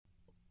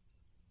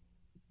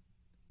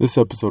This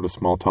episode of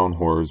Small Town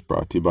Horror is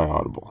brought to you by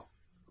Audible.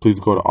 Please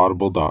go to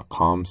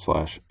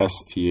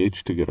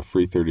audible.com/STH to get a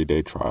free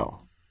 30-day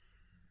trial.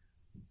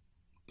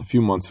 A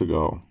few months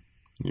ago,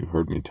 you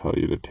heard me tell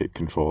you to take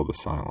control of the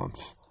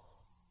silence.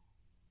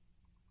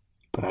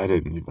 But I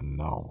didn't even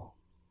know.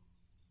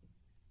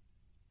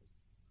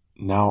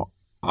 Now,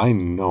 I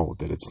know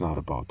that it's not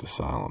about the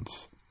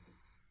silence.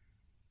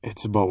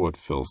 It's about what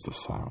fills the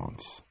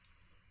silence.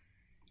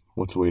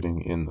 What's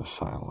waiting in the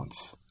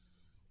silence.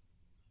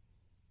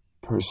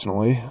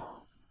 Personally,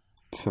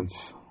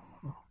 since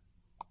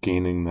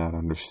gaining that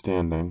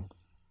understanding,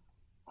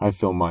 I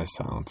fill my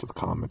silence with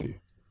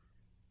comedy.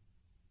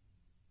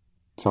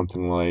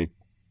 Something like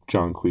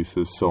John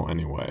Cleese's So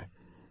Anyway,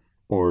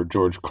 or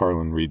George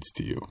Carlin Reads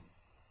to You.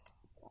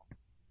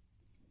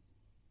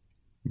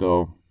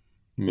 Though,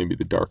 maybe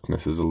the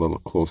darkness is a little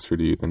closer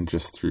to you than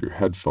just through your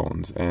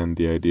headphones, and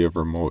the idea of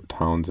remote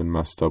towns and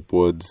messed up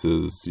woods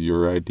is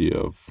your idea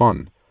of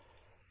fun.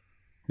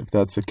 If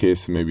that's the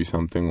case, then maybe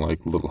something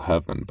like Little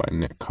Heaven by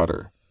Nick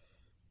Cutter.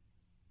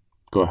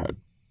 Go ahead,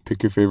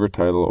 pick your favorite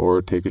title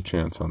or take a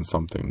chance on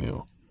something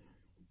new.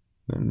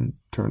 Then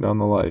turn down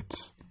the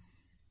lights.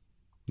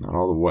 Not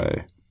all the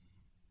way.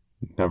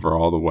 Never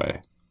all the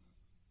way.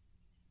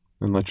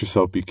 And let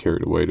yourself be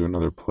carried away to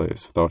another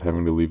place without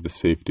having to leave the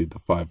safety of the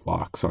 5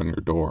 locks on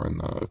your door and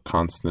the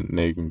constant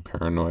nagging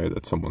paranoia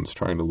that someone's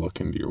trying to look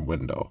into your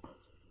window.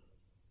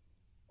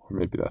 Or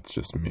maybe that's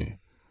just me.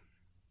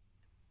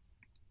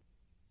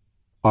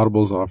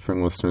 Audible's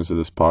offering listeners of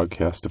this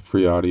podcast a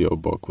free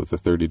audiobook with a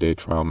 30-day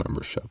trial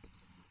membership.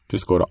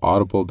 Just go to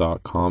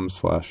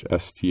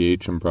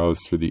audible.com/STH and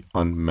browse through the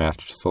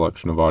unmatched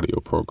selection of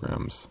audio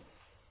programs.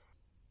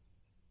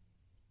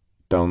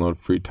 Download a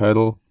free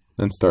title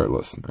and start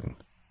listening.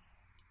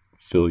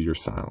 Fill your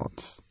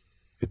silence.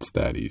 It's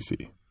that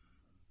easy.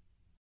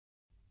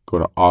 Go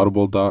to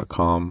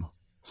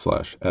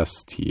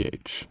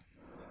audible.com/STH.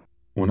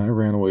 When I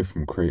ran away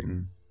from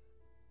Creighton,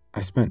 I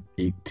spent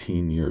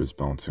 18 years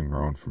bouncing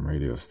around from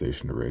radio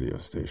station to radio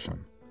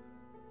station.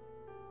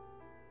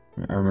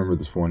 I remember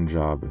this one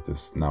job at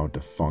this now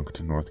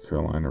defunct North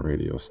Carolina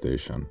radio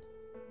station.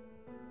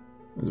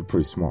 It was a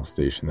pretty small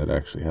station that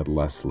actually had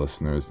less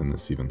listeners than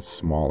this even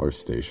smaller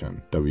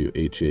station,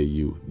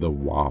 WHAU, the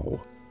WOW,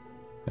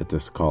 at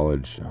this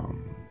college,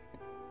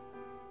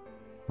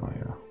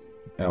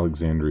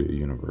 Alexandria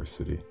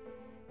University.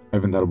 I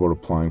even thought about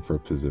applying for a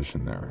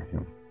position there,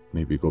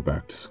 maybe go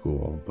back to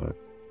school, but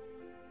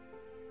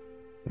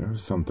there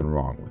was something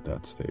wrong with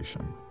that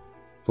station.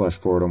 Flash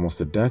forward almost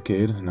a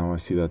decade, and now I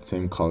see that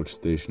same college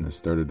station has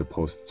started to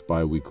post its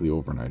bi-weekly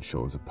overnight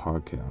show as a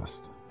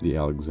podcast, the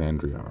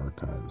Alexandria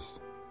Archives.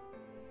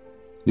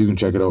 You can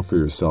check it out for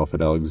yourself at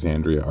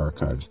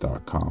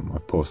alexandriaarchives.com.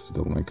 I've posted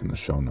a link in the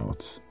show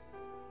notes.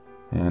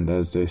 And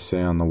as they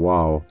say on the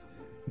WOW,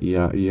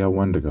 yeah,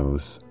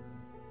 Wendigos.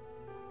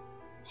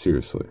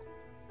 Seriously.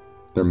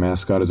 Their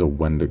mascot is a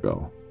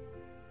Wendigo.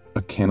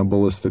 A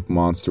cannibalistic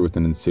monster with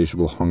an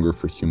insatiable hunger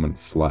for human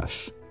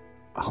flesh.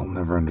 I'll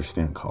never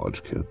understand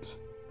college kids.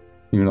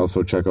 You can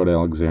also check out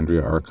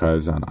Alexandria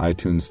Archives on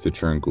iTunes,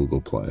 Stitcher, and Google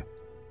Play.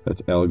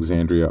 That's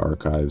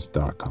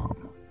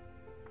alexandriaarchives.com.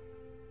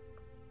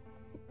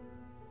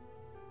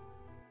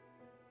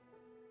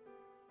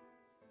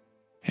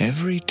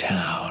 Every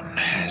town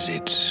has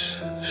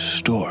its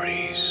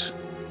stories,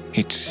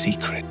 its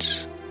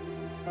secrets.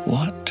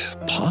 What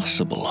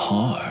possible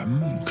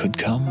harm could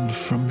come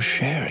from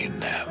sharing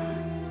them?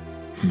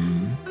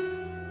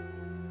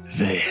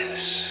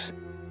 This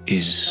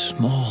is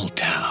Small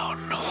Town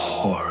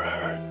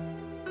Horror.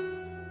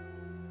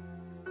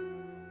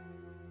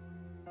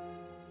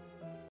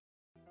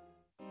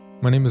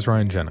 My name is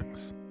Ryan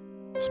Jennings.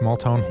 Small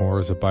Town Horror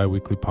is a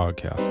bi-weekly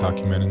podcast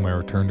documenting my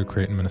return to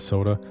Creighton,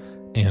 Minnesota,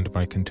 and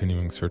my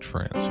continuing search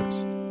for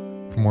answers.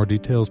 For more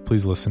details,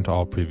 please listen to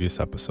all previous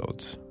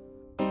episodes.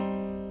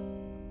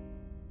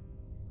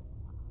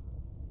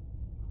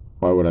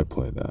 Why would I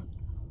play that?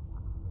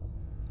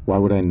 Why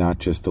would I not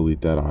just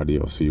delete that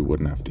audio so you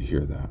wouldn't have to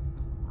hear that?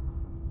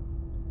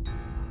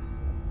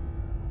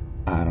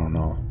 I don't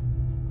know.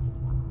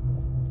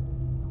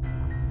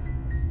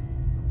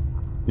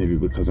 Maybe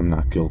because I'm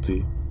not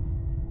guilty.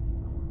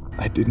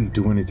 I didn't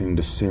do anything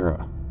to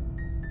Sarah.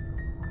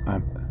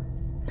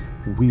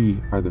 We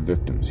are the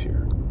victims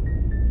here.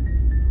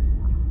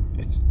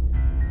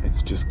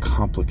 It's just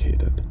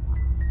complicated.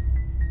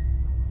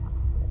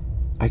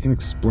 I can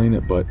explain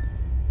it, but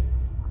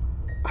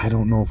I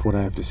don't know if what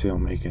I have to say will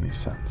make any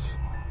sense.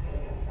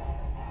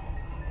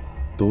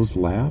 Those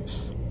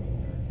laughs,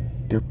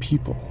 they're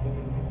people.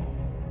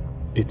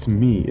 It's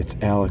me, it's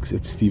Alex,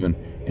 it's Steven,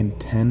 and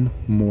 10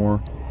 more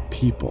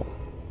people.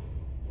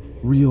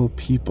 Real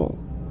people.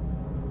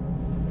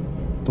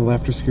 The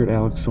laughter scared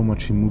Alex so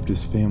much he moved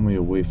his family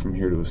away from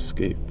here to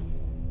escape.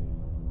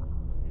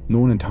 No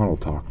one in town will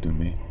talk to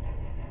me,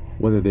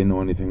 whether they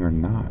know anything or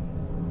not.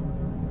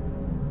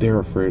 They're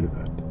afraid of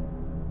it.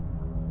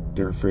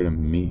 They're afraid of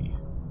me.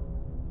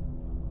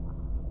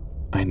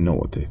 I know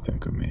what they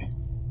think of me.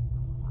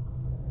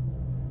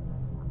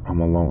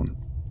 I'm alone.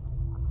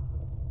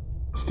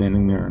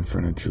 Standing there in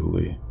front of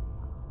Julie,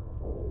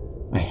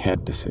 I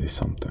had to say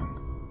something.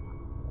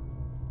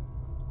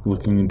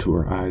 Looking into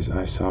her eyes,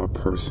 I saw a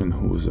person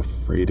who was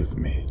afraid of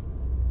me.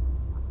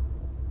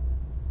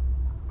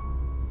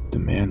 The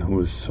man who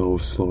was so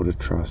slow to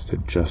trust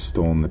had just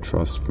stolen the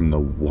trust from the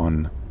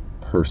one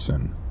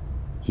person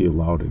he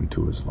allowed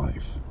into his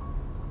life.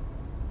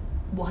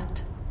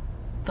 What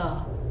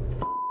the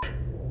f***?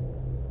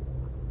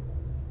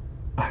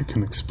 I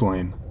can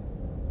explain.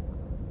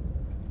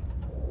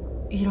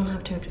 You don't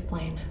have to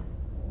explain.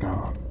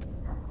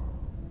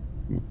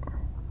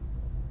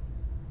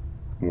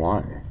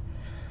 Why?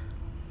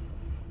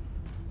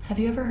 Have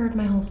you ever heard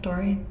my whole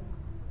story?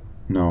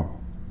 No.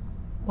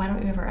 Why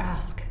don't you ever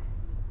ask?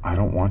 I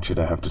don't want you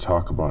to have to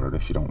talk about it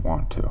if you don't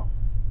want to.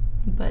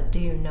 But do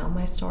you know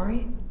my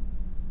story?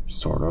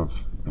 Sort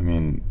of. I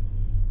mean,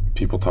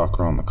 people talk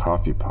around the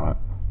coffee pot.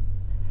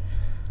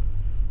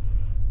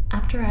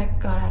 After I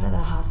got out of the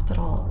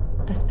hospital,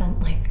 I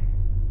spent like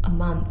a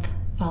month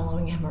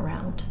following him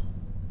around.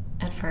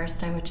 At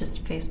first, I would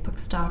just Facebook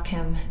stalk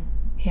him.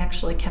 He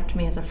actually kept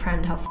me as a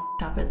friend. How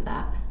f***ed up is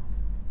that?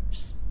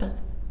 But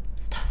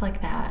stuff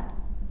like that.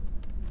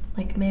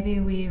 Like maybe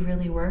we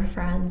really were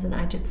friends and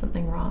I did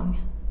something wrong.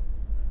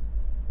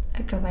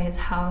 I'd go by his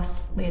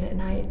house late at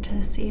night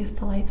to see if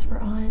the lights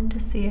were on, to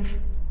see if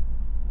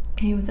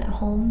he was at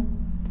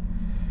home.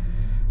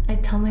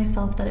 I'd tell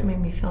myself that it made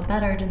me feel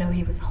better to know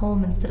he was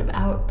home instead of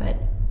out, but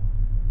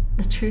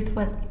the truth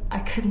was I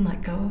couldn't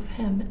let go of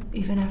him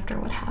even after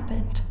what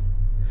happened.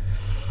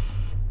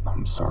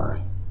 I'm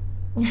sorry.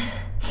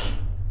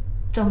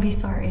 Don't be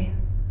sorry.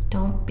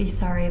 Don't be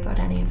sorry about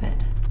any of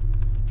it.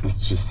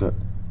 It's just that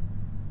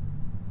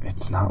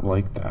it's not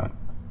like that.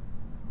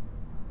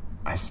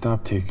 I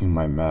stopped taking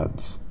my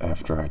meds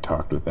after I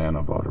talked with Anna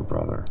about her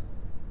brother.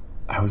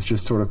 I was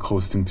just sort of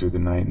coasting through the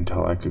night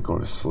until I could go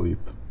to sleep.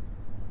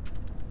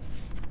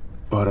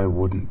 But I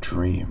wouldn't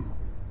dream.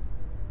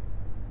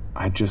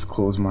 I'd just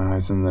close my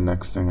eyes and the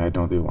next thing I'd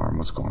know the alarm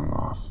was going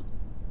off.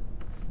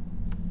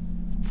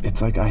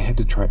 It's like I had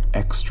to try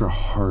extra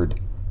hard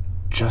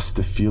just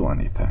to feel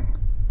anything.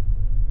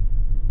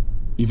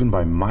 Even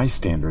by my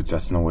standards,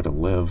 that's no way to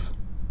live.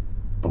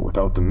 But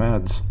without the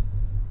meds,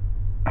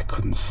 I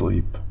couldn't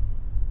sleep.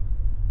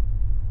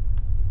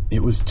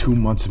 It was 2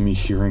 months of me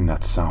hearing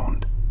that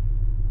sound.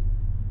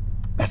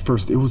 At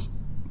first, it was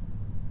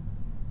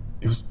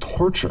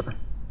torture.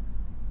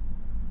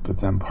 But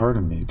then part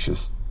of me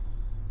just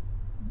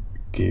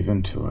gave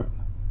into it.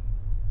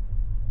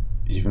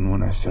 Even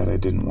when I said I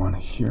didn't want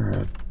to hear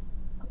it,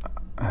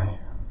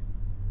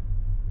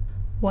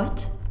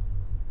 What?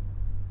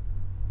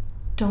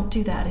 Don't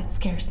do that, it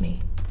scares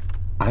me.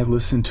 I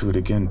listened to it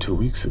again 2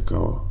 weeks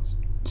ago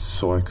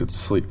so I could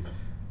sleep.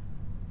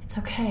 It's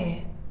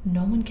okay.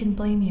 No one can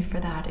blame you for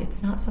that.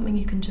 It's not something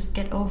you can just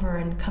get over,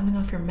 and coming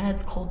off your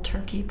meds cold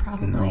turkey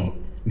probably... No,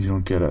 you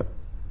don't get it.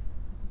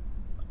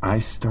 I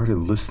started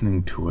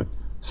listening to it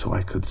so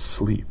I could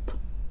sleep.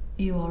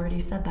 You already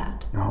said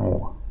that.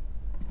 No.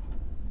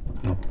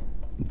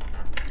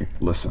 Okay,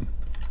 listen.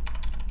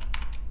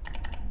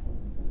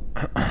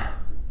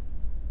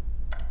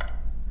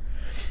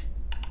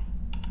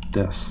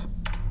 This.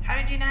 How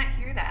did you not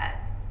hear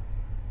that?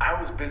 I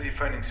was busy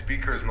finding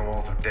speakers in the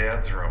walls of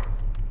Dad's room.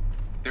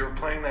 They were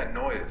playing that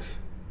noise.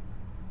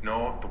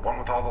 No, the one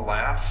with all the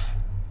laughs.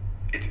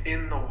 It's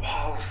in the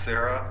wall,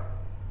 Sarah.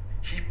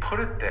 He put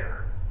it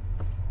there.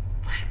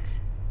 What?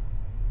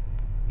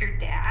 Your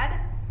dad?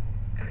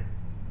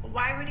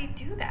 Why would he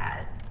do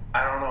that?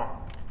 I don't know.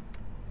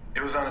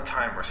 It was on a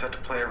timer set to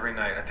play every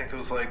night. I think it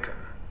was like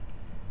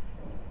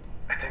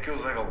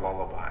a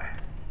lullaby.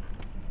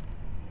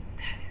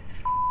 That is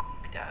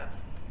f***ed up.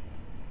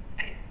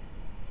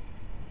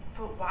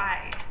 But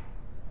why?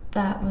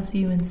 That was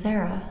you and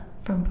Sarah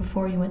from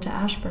before you went to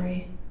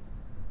Ashbury.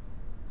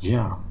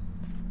 Yeah.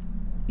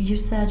 You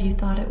said you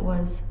thought it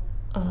was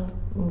a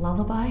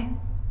lullaby?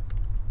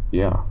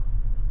 Yeah.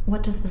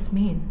 What does this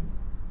mean?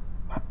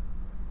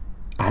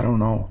 I don't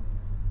know.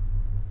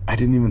 I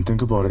didn't even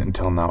think about it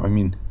until now. I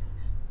mean,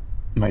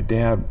 my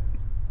dad,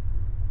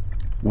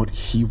 what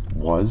he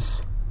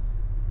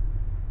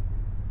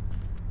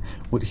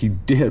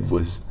did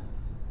was,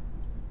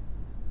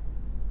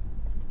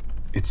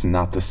 it's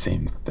not the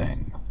same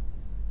thing.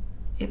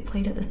 It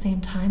played at the same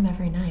time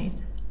every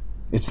night.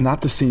 It's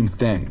not the same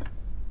thing.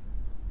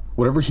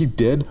 Whatever he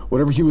did,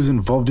 whatever he was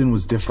involved in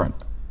was different.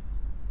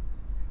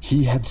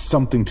 He had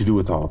something to do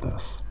with all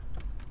this.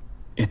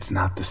 It's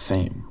not the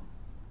same.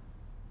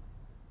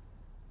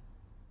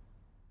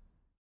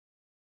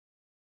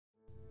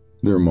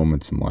 There are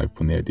moments in life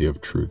when the idea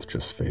of truth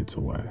just fades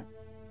away.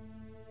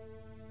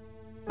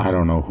 I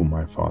don't know who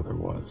my father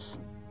was,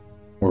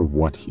 or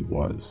what he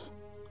was,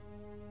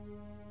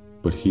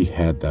 but he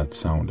had that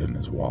sound in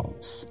his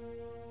walls.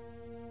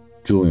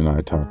 Julie and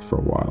I talked for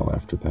a while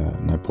after that,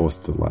 and I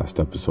posted the last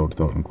episode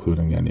without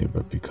including any of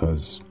it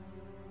because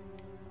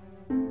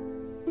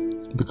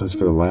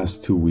for the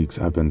last 2 weeks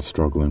I've been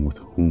struggling with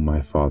who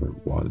my father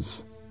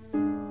was.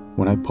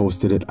 When I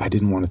posted it, I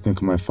didn't want to think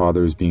of my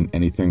father as being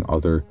anything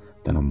other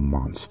than a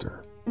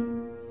monster.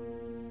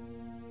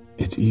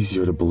 It's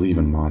easier to believe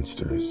in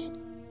monsters.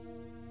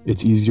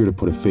 It's easier to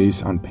put a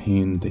face on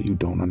pain that you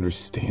don't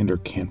understand or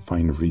can't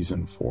find a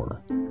reason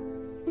for.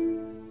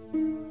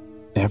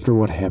 After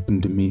what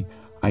happened to me,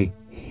 I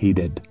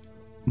hated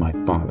my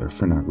father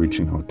for not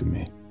reaching out to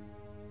me.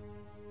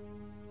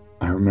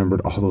 I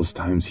remembered all those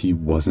times he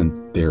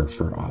wasn't there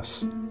for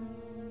us.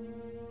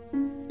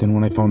 Then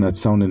when I found that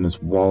sound in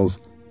his walls,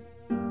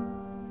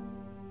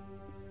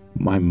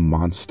 my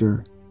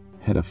monster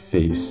had a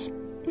face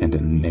and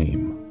a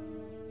name.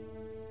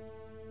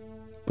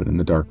 But in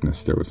the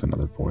darkness, there was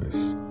another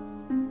voice.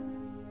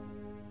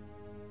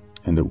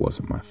 And it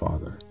wasn't my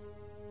father.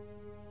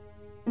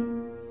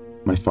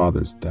 My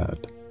father's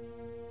dead.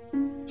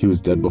 He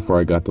was dead before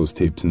I got those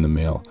tapes in the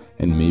mail.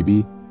 And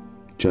maybe,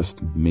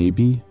 just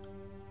maybe,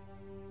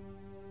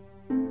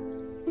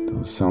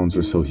 those sounds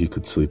were so he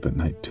could sleep at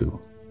night too.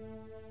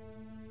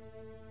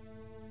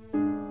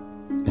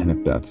 And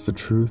if that's the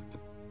truth,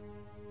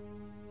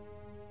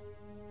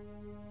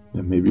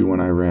 then maybe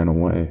when I ran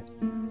away,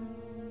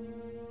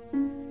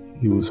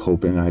 he was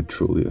hoping I'd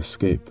truly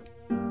escape.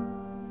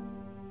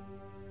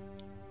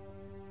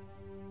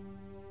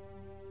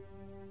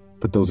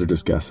 But those are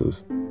just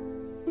guesses.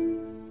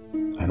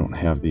 I don't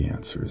have the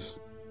answers.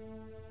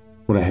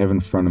 What I have in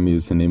front of me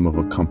is the name of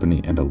a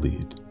company and a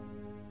lead.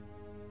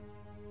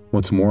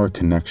 What's more, a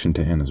connection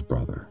to Anna's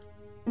brother.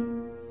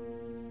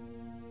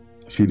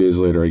 A few days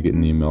later, I get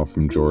an email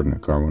from Jordan at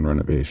Garwin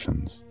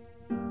Renovations.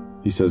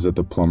 He says that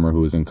the plumber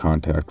who is in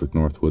contact with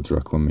Northwoods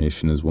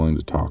Reclamation is willing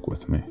to talk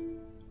with me.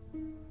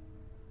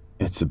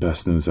 It's the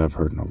best news I've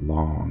heard in a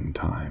long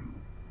time.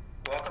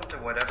 Welcome to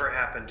Whatever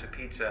Happened to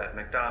Pizza at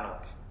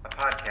McDonald's, a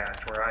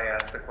podcast where I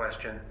ask the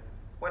question,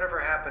 whatever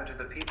happened to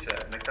the pizza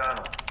at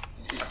McDonald's?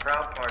 A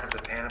proud part of the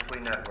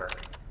Panoply Network.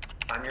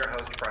 I'm your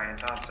host, Brian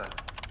Thompson.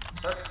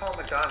 Let's call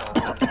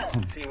McDonald's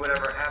and see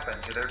whatever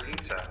happened to their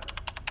pizza.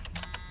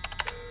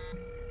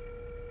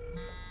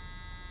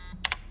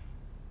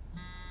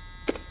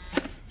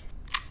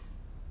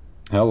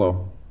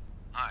 Hello.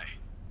 Hi,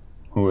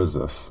 Who is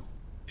this?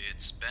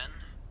 it's Ben.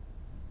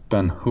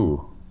 Ben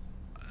who?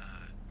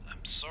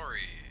 I'm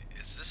sorry,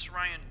 is this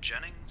Ryan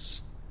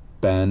Jennings?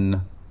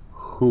 Ben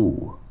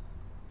who?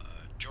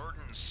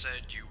 Jordan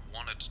said you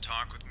wanted to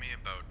talk with me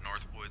about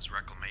Northwoods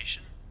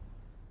Reclamation?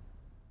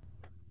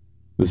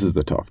 This is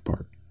the tough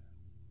part.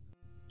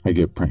 I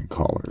get prank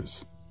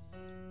callers.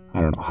 I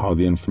don't know how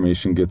the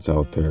information gets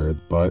out there,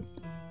 but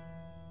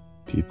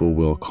people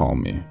will call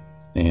me,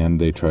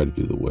 and they try to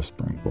do the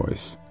whispering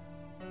voice.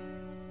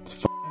 It's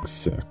f***ing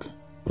sick,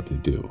 but they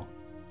do.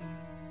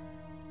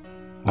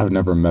 I've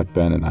never met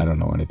Ben, and I don't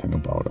know anything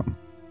about him.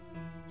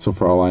 So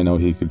for all I know,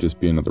 he could just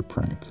be another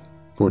prank.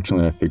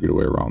 Fortunately, I figured a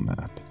way around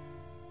that.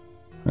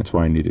 That's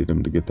why I needed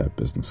him to get that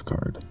business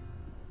card.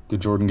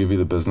 Did Jordan give you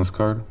the business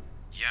card?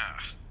 Yeah,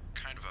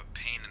 kind of a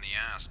pain in the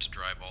ass to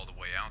drive all the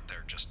way out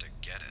there just to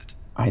get it.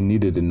 I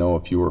needed to know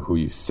if you were who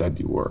you said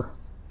you were.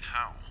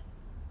 How?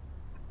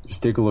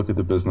 Just take a look at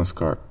the business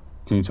card.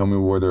 Can you tell me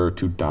where there are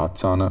 2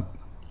 dots on it?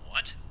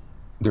 What?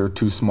 There are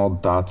 2 small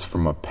dots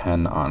from a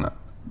pen on it.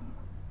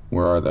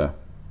 Where are they?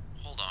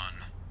 Hold on.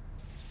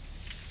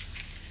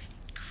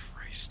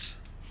 Christ.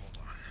 Hold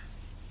on.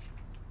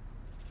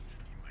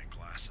 I need my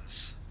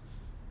glasses.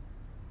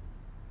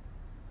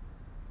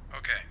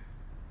 Okay.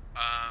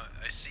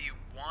 I see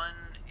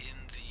one in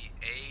the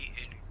A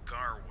in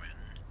Garwin,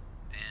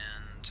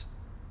 and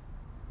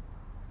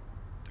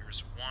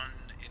there's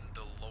one in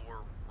the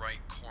lower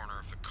right corner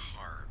of the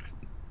card.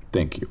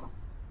 Thank you.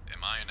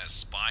 Am I in a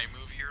spy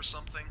movie or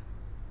something?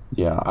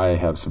 Yeah, I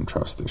have some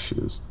trust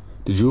issues.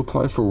 Did you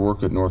apply for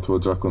work at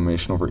Northwoods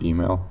Reclamation over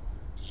email?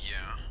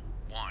 Yeah.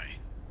 Why?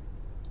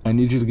 I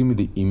need you to give me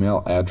the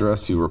email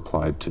address you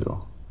replied to.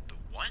 The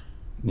what?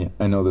 Yeah,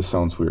 I know this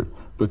sounds weird,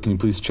 but can you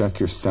please check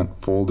your sent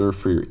folder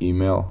for your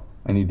email?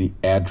 I need the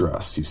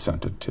address you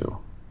sent it to.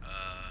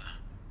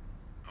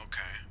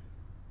 Okay.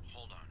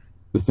 Hold on.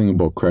 The thing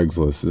about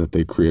Craigslist is that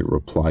they create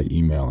reply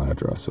email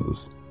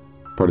addresses.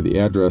 Part of the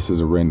address is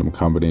a random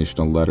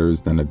combination of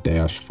letters, then a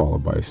dash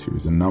followed by a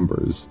series of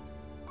numbers.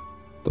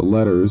 The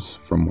letters,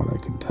 from what I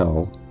can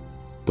tell,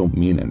 don't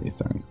mean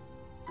anything.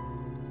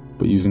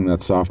 But using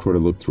that software to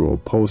look through a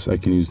post, I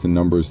can use the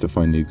numbers to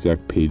find the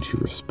exact page you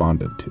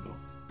responded to.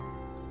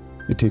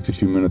 It takes a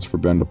few minutes for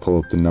Ben to pull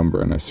up the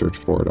number, and I search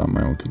for it on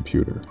my own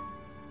computer.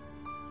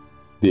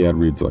 The ad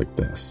reads like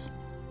this: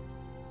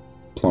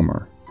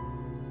 Plumber,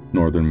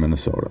 Northern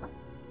Minnesota.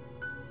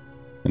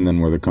 And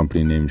then where the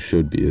company name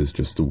should be is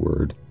just the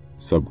word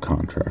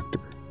subcontractor.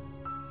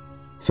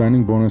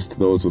 Signing bonus to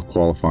those with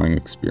qualifying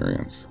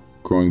experience.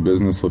 Growing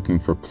business looking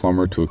for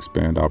plumber to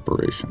expand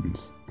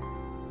operations.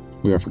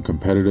 We offer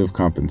competitive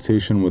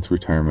compensation with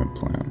retirement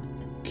plan.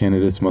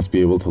 Candidates must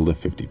be able to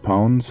lift 50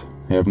 pounds,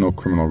 have no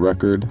criminal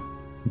record,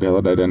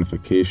 valid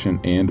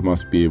identification, and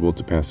must be able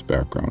to pass a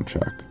background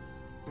check.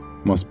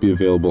 Must be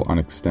available on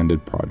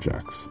extended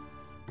projects.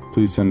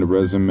 Please send a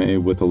resume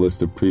with a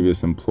list of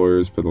previous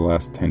employers for the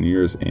last 10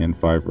 years and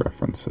 5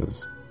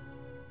 references.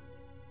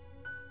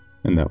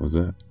 And that was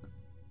it.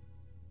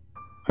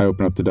 I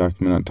open up the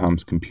document on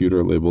Tom's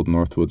computer labeled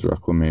Northwoods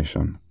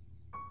Reclamation.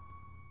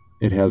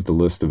 It has the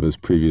list of his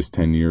previous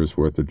 10 years'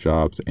 worth of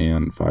jobs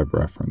and 5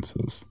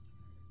 references.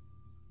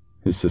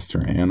 His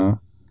sister Anna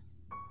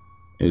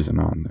isn't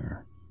on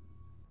there.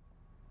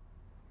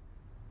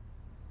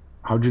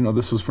 How'd you know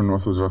this was for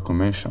Northwoods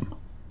Reclamation?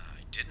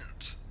 I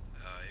didn't.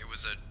 It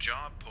was a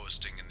job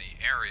posting in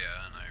the area,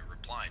 and I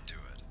replied to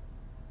it.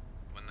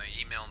 When they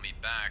emailed me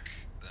back,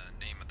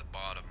 the name at the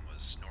bottom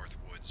was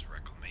Northwoods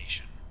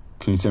Reclamation.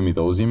 Can you send me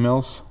those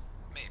emails?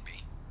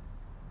 Maybe.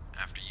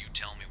 After you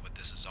tell me what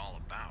this is all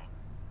about.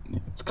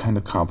 It's kind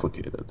of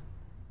complicated.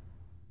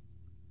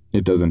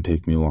 It doesn't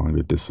take me long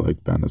to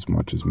dislike Ben as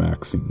much as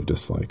Max seemed to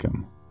dislike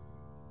him.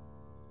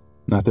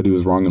 Not that he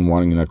was wrong in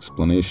wanting an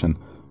explanation,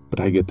 but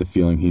I get the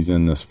feeling he's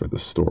in this for the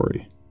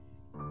story.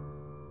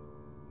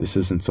 This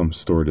isn't some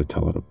story to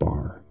tell at a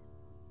bar.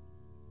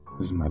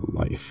 This is my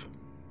life.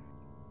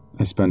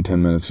 I spent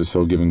 10 minutes or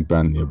so giving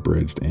Ben the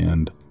abridged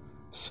and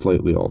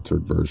slightly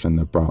altered version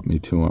that brought me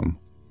to him.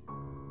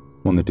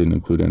 One that didn't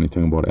include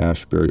anything about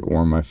Ashbury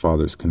or my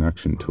father's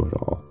connection to it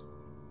all.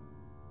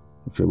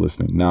 If you're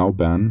listening now,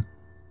 Ben,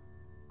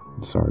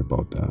 I'm sorry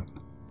about that.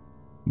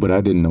 But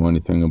I didn't know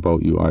anything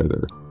about you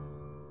either,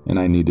 and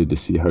I needed to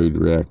see how you'd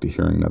react to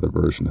hearing another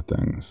version of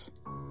things.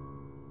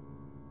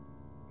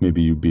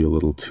 Maybe you'd be a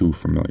little too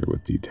familiar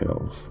with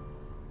details.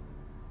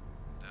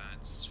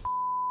 That's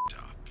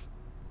up.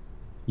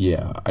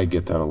 Yeah, I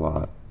get that a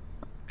lot.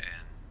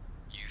 And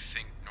you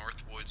think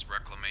Northwoods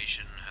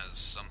Reclamation has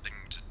something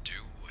to do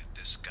with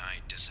this guy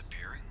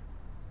disappearing?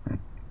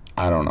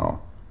 I don't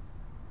know.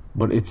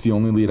 But it's the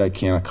only lead I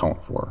can't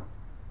account for.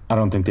 I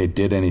don't think they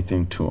did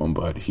anything to him,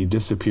 but he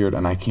disappeared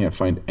and I can't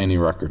find any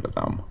record of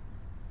them.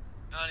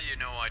 How do you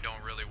know I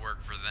don't really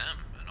work for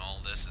them, and all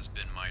this has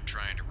been my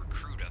trying to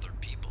recruit other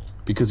people?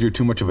 Because you're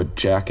too much of a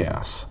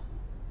jackass.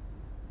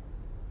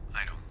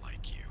 I don't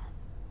like you.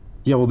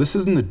 Yeah, well, this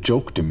isn't a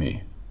joke to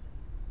me.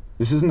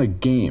 This isn't a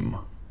game.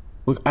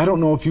 Look, I don't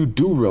know if you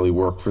do really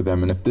work for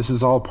them and if this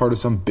is all part of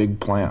some big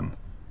plan.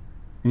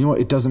 And you know what?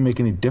 It doesn't make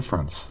any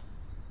difference.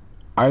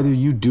 Either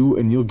you do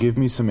and you'll give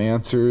me some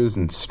answers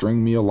and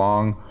string me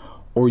along,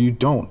 or you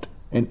don't,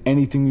 and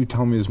anything you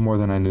tell me is more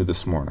than I knew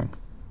this morning.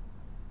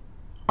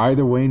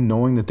 Either way,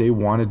 knowing that they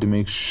wanted to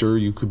make sure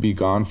you could be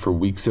gone for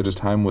weeks at a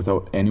time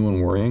without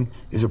anyone worrying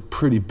is a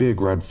pretty big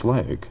red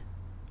flag.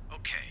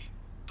 Okay,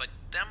 but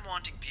them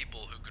wanting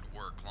people who could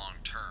work long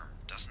term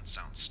doesn't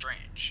sound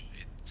strange.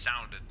 It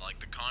sounded like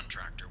the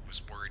contractor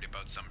was worried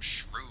about some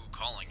shrew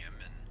calling him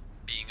and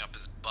being up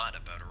his butt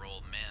about her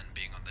old man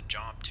being on the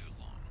job too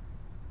long.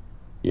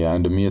 Yeah,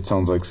 and to me it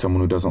sounds like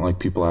someone who doesn't like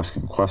people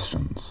asking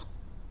questions.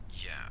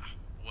 Yeah,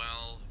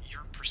 well,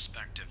 your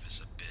perspective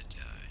is a bit,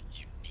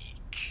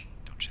 unique,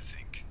 don't you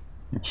think?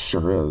 It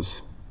sure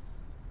is.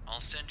 I'll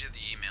send you the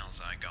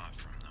emails I got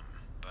from them,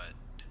 but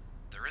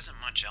there isn't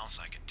much else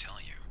I can tell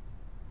you.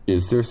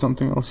 Is there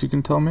something else you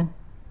can tell me?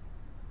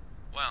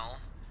 Well,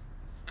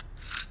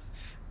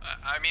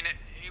 I mean,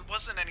 it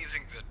wasn't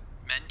anything that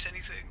meant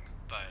anything,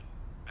 but,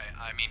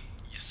 I mean,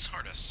 you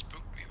sort of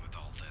spooked me with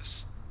all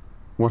this.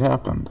 What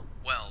happened?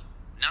 Well,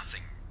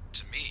 nothing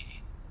to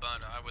me,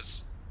 but I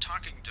was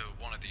talking to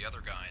one of the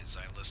other guys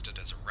I listed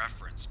as a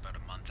reference about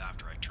a month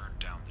after I turned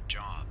down the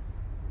job.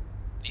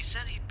 He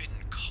said he'd been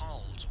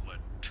called what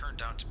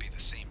turned out to be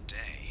the same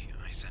day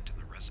I sent in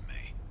the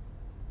resume.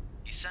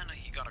 He said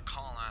he got a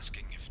call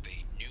asking if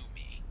they knew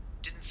me,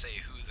 didn't say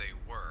who they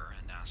were,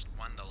 and asked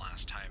when the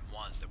last time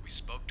was that we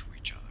spoke to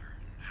each other,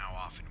 and how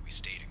often we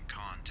stayed in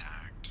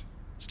contact,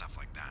 stuff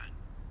like that.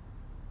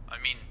 I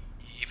mean,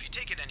 if you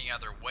take it any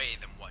other way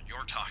than what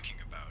you're talking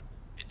about,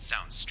 it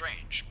sounds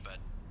strange, but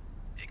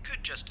it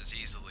could just as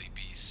easily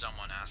be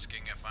someone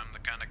asking if I'm the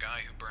kind of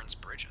guy who burns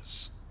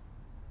bridges.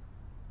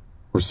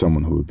 Or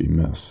someone who would be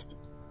missed.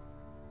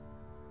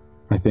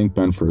 I thank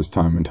Ben for his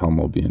time and tell him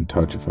I'll be in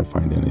touch if I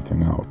find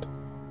anything out.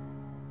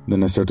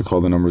 Then I start to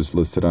call the numbers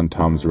listed on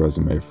Tom's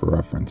resume for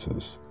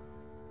references.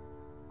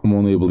 I'm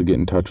only able to get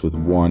in touch with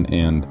one,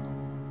 and,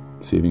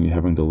 saving you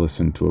having to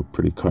listen to a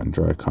pretty cut and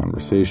dry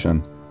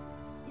conversation,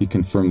 he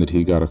confirmed that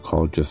he got a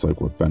call just like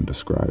what Ben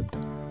described.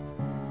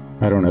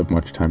 I don't have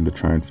much time to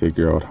try and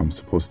figure out how I'm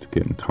supposed to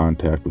get in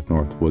contact with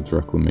Northwoods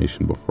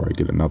Reclamation before I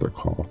get another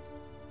call.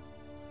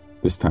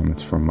 This time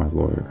it's from my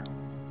lawyer,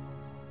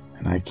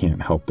 and I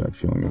can't help that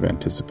feeling of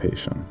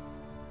anticipation.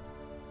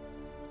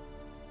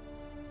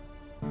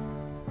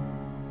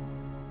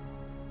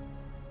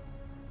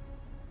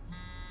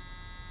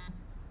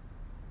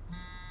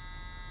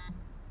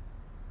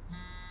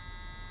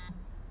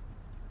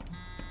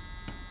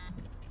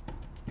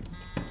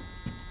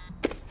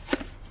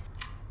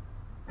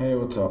 Hey,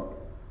 what's up?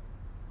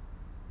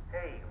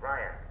 Hey,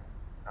 Ryan.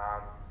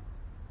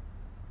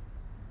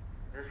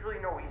 There's really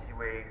no easy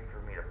way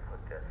for me to put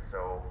this,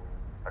 so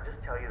I'll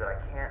just tell you that I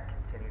can't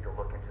continue to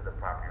look into the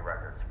property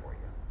records for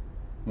you.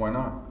 Why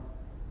not?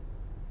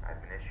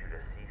 I've been issued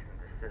a cease and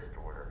desist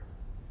order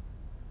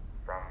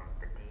from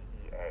the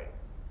DEA.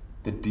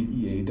 The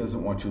DEA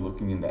doesn't want you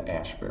looking into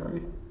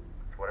Ashbury?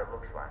 That's what it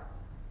looks like.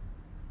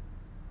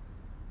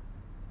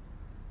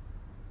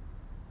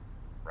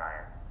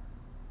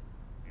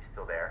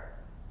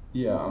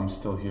 Yeah, I'm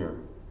still here.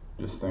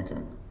 Just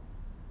thinking.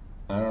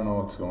 I don't know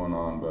what's going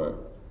on,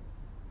 but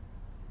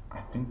I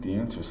think the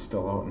answer's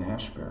still out in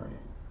Ashbury.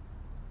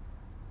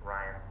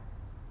 Ryan,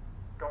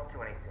 don't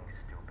do anything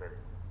stupid.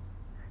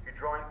 You're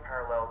drawing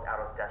parallels out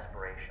of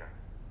desperation.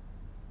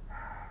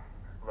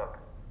 Look,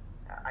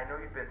 I know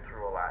you've been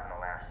through a lot in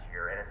the last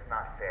year, and it's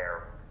not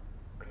fair,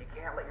 but you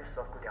can't let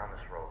yourself go down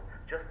this road.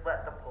 Just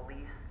let the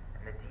police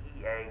and the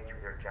DEA do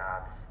their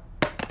jobs.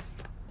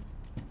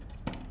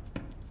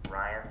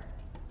 Ryan?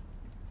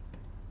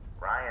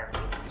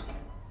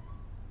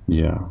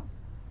 Yeah.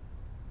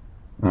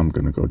 I'm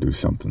gonna go do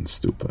something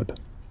stupid.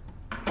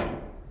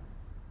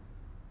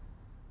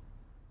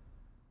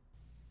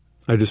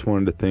 I just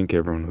wanted to thank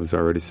everyone who's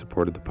already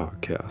supported the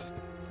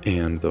podcast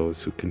and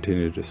those who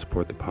continue to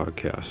support the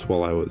podcast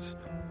while I was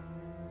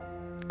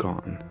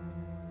gone.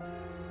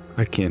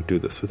 I can't do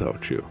this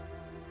without you.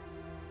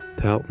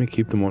 To help me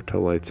keep the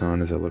motel lights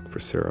on as I look for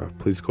Sarah,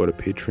 please go to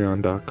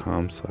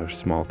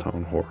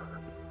patreon.com/smalltownhorror.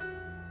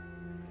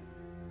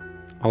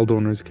 All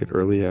donors get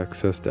early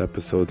access to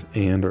episodes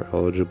and are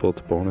eligible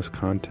to bonus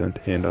content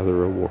and other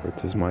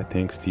rewards as my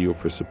thanks to you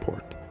for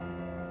support.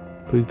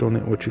 Please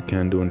donate what you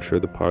can to ensure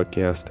the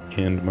podcast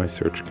and my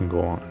search can go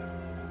on.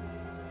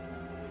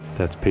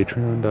 That's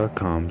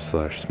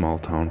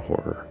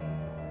patreon.com/smalltownhorror.